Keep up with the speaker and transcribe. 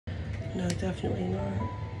No, definitely not.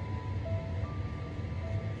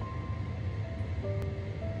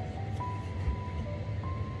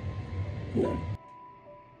 No.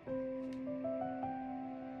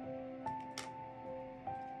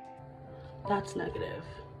 That's negative.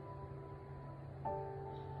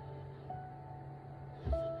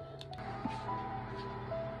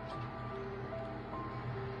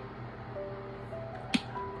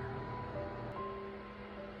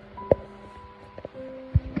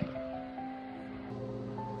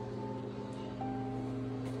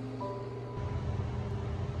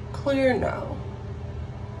 Clear now.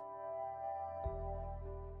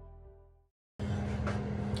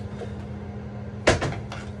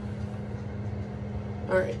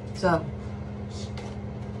 Alright, so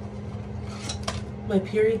my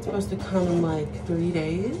period's supposed to come in like 3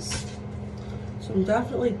 days. So I'm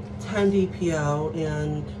definitely 10 DPO,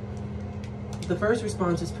 and the first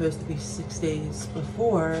response is supposed to be 6 days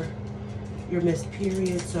before your missed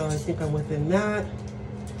period. So I think I'm within that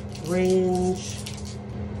range.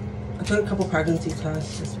 I took a couple pregnancy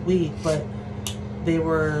tests this week, but they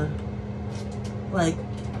were like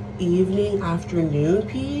evening, afternoon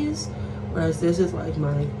pees, whereas this is like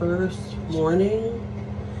my first morning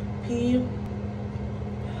pee.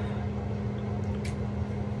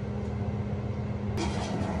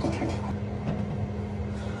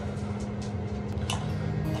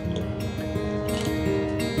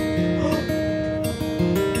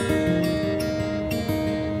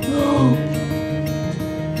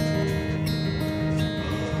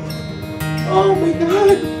 Oh my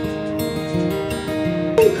God.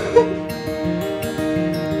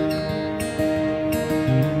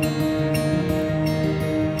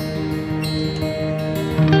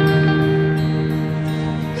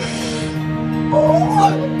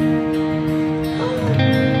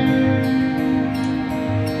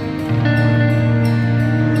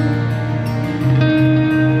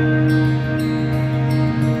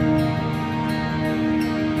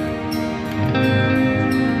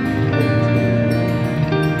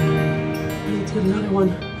 Another one.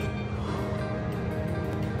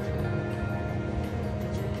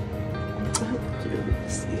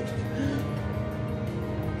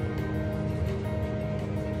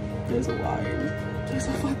 There's a line. There's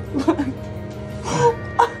a fucking line.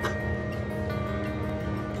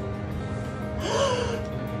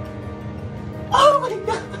 Oh my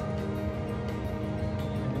God.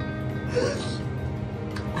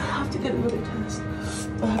 I have to get another test.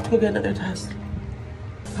 I have to go get another test.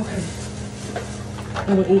 Okay.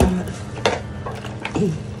 I went and got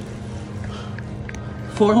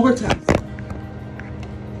 4 more tests.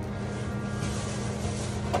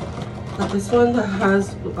 Got this one that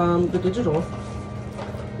has the digital,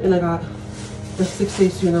 and I got the 6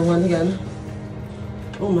 days sooner one again.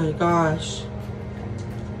 Oh my gosh.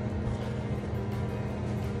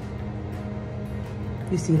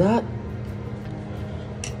 You see that?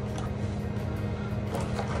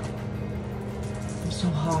 I'm so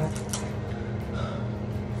hot.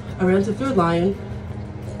 I ran to Food Lion.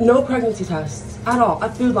 No pregnancy tests at all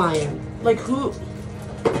at Food Lion. Like who?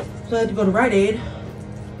 So I had to go to Rite Aid.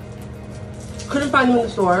 Couldn't find them in the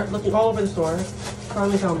store. Looking all over the store.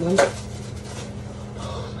 Finally found them.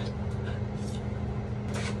 Oh my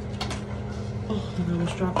God, I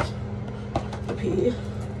almost dropped the pee.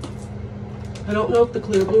 I don't know if the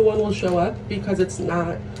clear blue one will show up because it's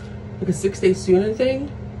not like a 6 day sooner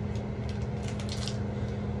thing.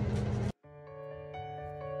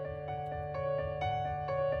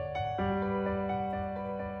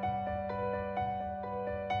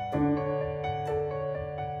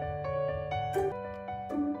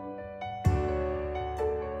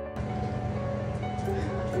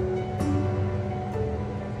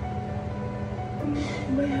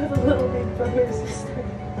 You might have a little big brother or sister.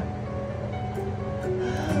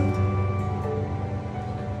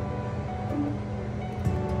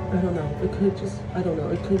 I don't know. It could just, I don't know.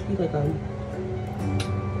 It could be like a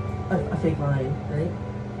fake line, right?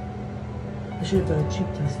 I should have done a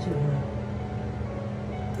cheek test too, huh?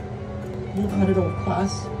 I'm gonna cut it off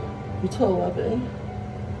class until 11.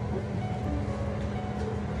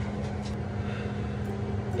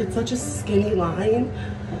 It's such a skinny line,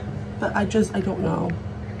 but I don't know.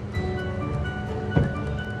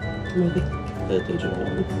 Maybe the digital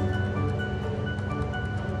one.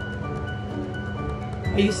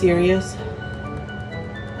 Are you serious?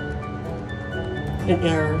 An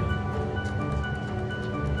error.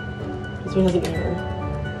 This one has an error.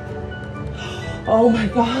 Oh my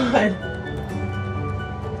God.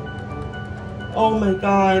 Oh my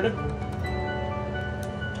God.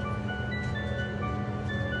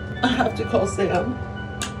 I have to call Sam.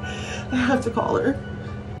 I have to call her.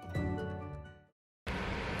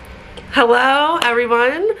 Hello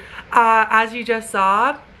everyone. As you just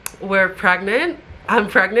saw, we're pregnant. I'm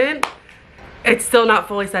pregnant. It's still not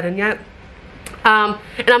fully set in yet. And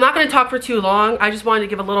I'm not going to talk for too long. I just wanted to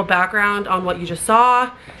give a little background on what you just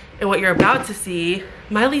saw and what you're about to see.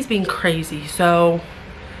 Miley's being crazy, so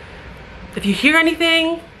if you hear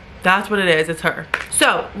anything, that's what it is. It's her.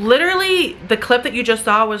 So literally the clip that you just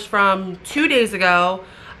saw was from 2 days ago.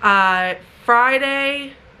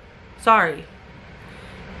 Friday, sorry.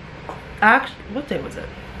 Actually, what day was it?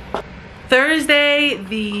 Thursday,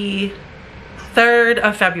 the 3rd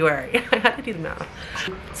of February. I had to do the math.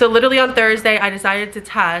 So literally on Thursday, I decided to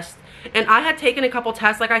test, and I had taken a couple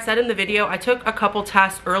tests. Like I said in the video, I took a couple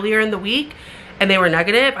tests earlier in the week and they were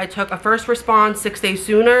negative. I took a first response 6 days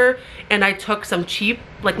sooner, and I took some cheap,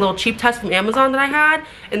 like little cheap tests from Amazon that I had,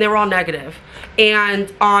 and they were all negative.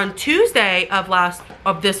 And on Tuesday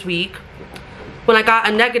of this week, when I got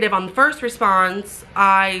a negative on the first response,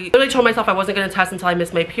 I literally told myself I wasn't gonna test until I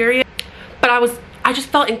missed my period. But I just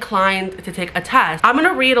felt inclined to take a test. I'm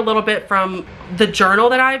gonna read a little bit from the journal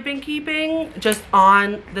that I've been keeping just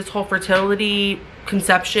on this whole fertility,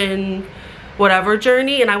 conception, whatever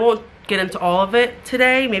journey, and I won't get into all of it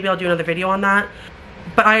today. Maybe I'll do another video on that.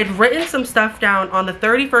 But I had written some stuff down on the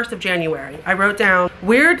 31st of January. I wrote down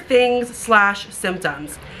weird things /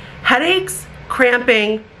 symptoms. Headaches,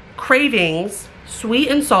 cramping, cravings, sweet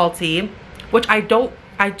and salty, which I don't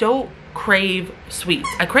crave sweets.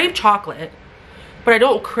 I crave chocolate, but I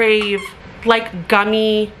don't crave like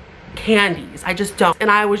gummy candies. I just don't.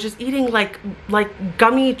 And I was just eating like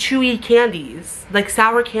gummy chewy candies, like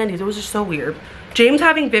sour candies. It was just so weird. James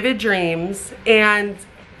having vivid dreams, and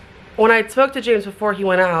when I spoke to James before he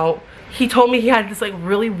went out, he told me he had this like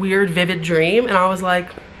really weird vivid dream, and I was like,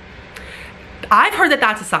 I've heard that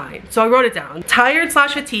that's a sign. So I wrote it down. Tired /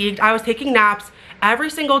 fatigued. I was taking naps every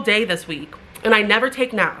single day this week, and I never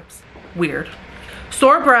take naps. Weird.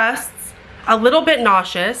 Sore breasts, a little bit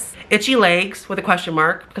nauseous, itchy legs with a question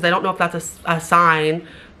mark, because I don't know if that's a sign,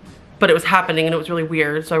 but it was happening and it was really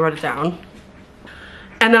weird, so I wrote it down.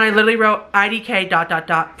 And then I literally wrote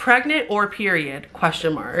IDK ... pregnant or period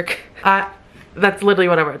question mark. That's literally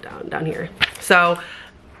what I wrote down here. So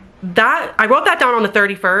that, I wrote that down on the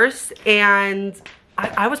 31st, and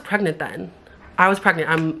I was pregnant then. I was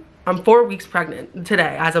pregnant. I'm 4 weeks pregnant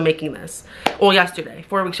today as I'm making this. Well, yesterday,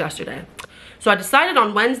 4 weeks yesterday. So I decided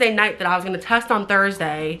on Wednesday night that I was gonna test on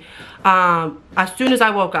Thursday as soon as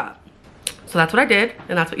I woke up. So that's what I did,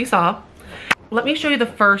 and that's what you saw. Let me show you the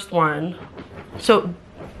first one. So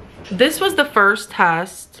this was the first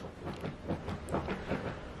test,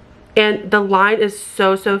 and the line is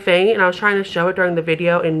so faint, and I was trying to show it during the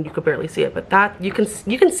video and you could barely see it, but that you can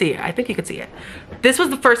see it. I think you could see it. This was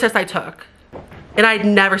the first test I took, and I'd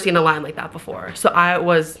never seen a line like that before. So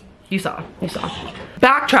you saw.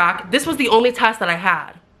 Backtrack, this was the only test that I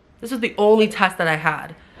had. This was the only test that I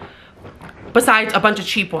had, besides a bunch of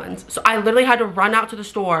cheap ones. So I literally had to run out to the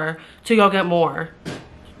store to go get more.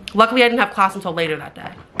 Luckily, I didn't have class until later that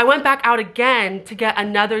day. I went back out again to get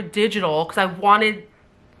another digital because I wanted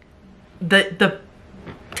the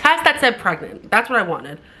test that said pregnant. That's what I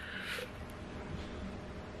wanted.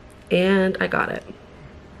 And I got it.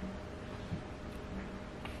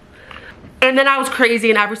 And then I was crazy,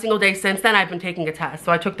 and every single day since then I've been taking a test.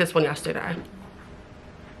 So I took this one yesterday.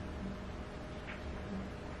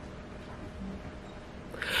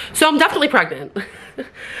 So I'm definitely pregnant.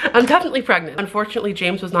 I'm definitely pregnant. Unfortunately,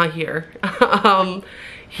 James was not here.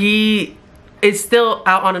 He is still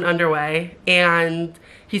out on an underway, and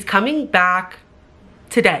he's coming back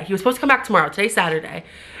today. He was supposed to come back tomorrow. Today's Saturday.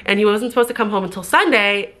 And he wasn't supposed to come home until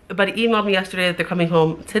Sunday, but he emailed me yesterday that they're coming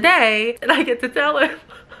home today, and I get to tell him.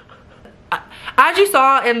 As you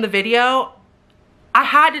saw in the video, I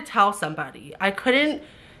had to tell somebody. I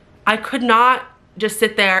could not just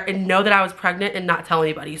sit there and know that I was pregnant and not tell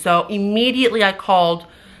anybody. So immediately I called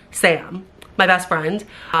Sam, my best friend,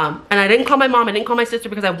 and I didn't call my mom, I didn't call my sister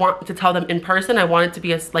because I want to tell them in person. I wanted to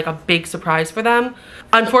be like a big surprise for them.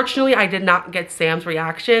 Unfortunately, I did not get Sam's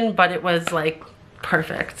reaction, but it was like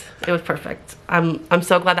perfect. It was perfect. I'm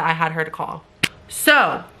so glad that I had her to call.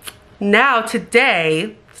 So now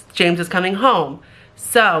today, James is coming home.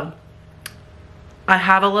 So I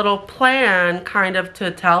have a little plan kind of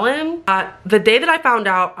to tell him. The day that I found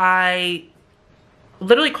out, I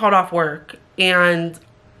literally called off work, and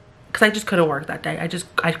because I just couldn't work that day.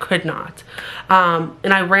 I could not.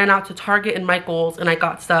 And I ran out to Target and Michael's, and I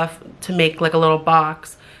got stuff to make like a little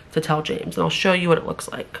box to tell James, and I'll show you what it looks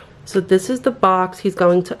like. So this is the box he's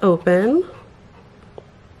going to open.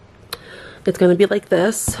 It's gonna be like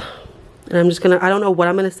this. And I'm just gonna, I don't know what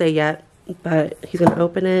I'm gonna say yet, but he's gonna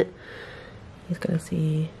open it. He's gonna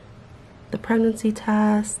see the pregnancy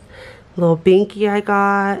test, little binky I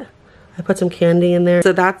got. I put some candy in there.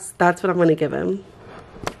 So that's what I'm gonna give him.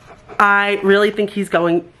 I really think he's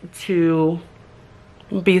going to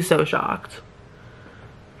be so shocked.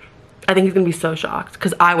 I think he's gonna be so shocked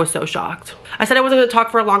because I was so shocked. I said I wasn't gonna talk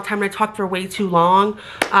for a long time and I talked for way too long.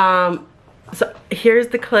 So here's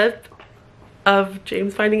the clip of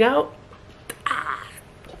James finding out.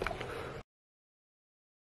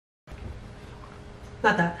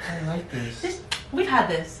 Not that. I like this. We've had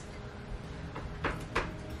this.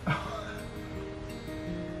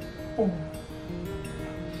 Oh.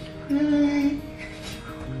 Really?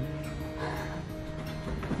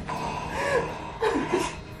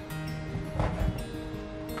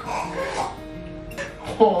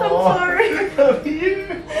 I'm sorry. Come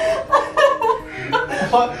here.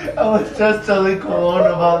 I was just telling Colon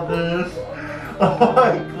about this. Oh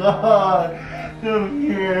my god. Come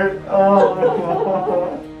here. Oh my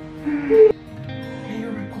god. Hey,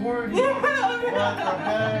 you're recording. What the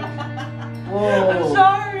heck? Whoa. I'm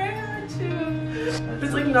sorry, I had to.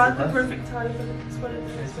 It's like not the perfect time, but it's what it is.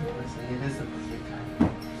 It is the perfect time.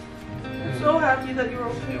 I'm so happy that you're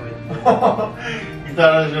okay with it. You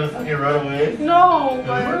thought I was gonna fucking run away? No,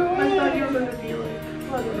 but I thought you were gonna be like,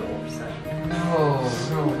 I don't know, upset. No.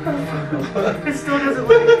 It still doesn't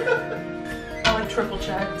look. I like triple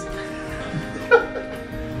checked.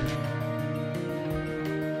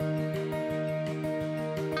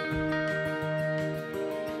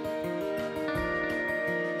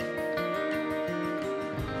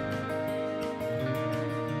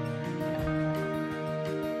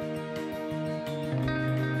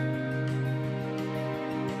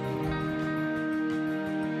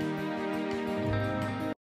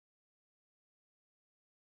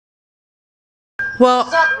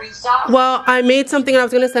 Well, I made something and I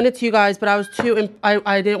was gonna send it to you guys, but I was too,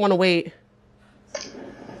 I didn't want to wait.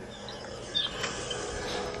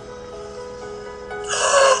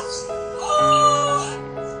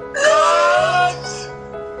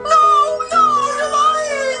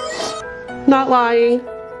 Not lying.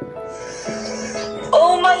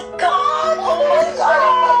 Oh my god! Oh my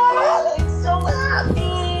god! I'm so happy!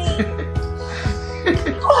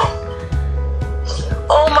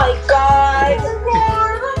 Oh my god!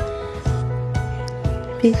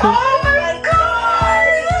 Oh my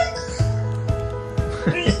god!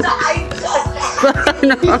 Lisa,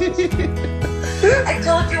 I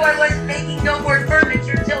told you I was making no more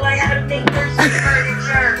furniture till I had to make Christmas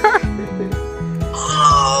furniture.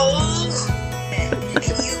 Oh!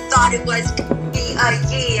 You thought it was the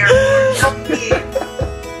idea.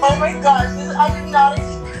 Oh my gosh, I did not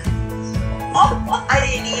expect. Oh, I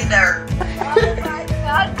didn't either. Oh my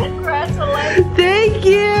god, congratulations. Thank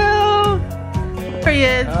you. There he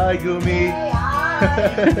is. Hi, Goomie. Hi,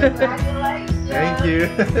 congratulations. Thank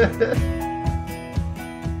you.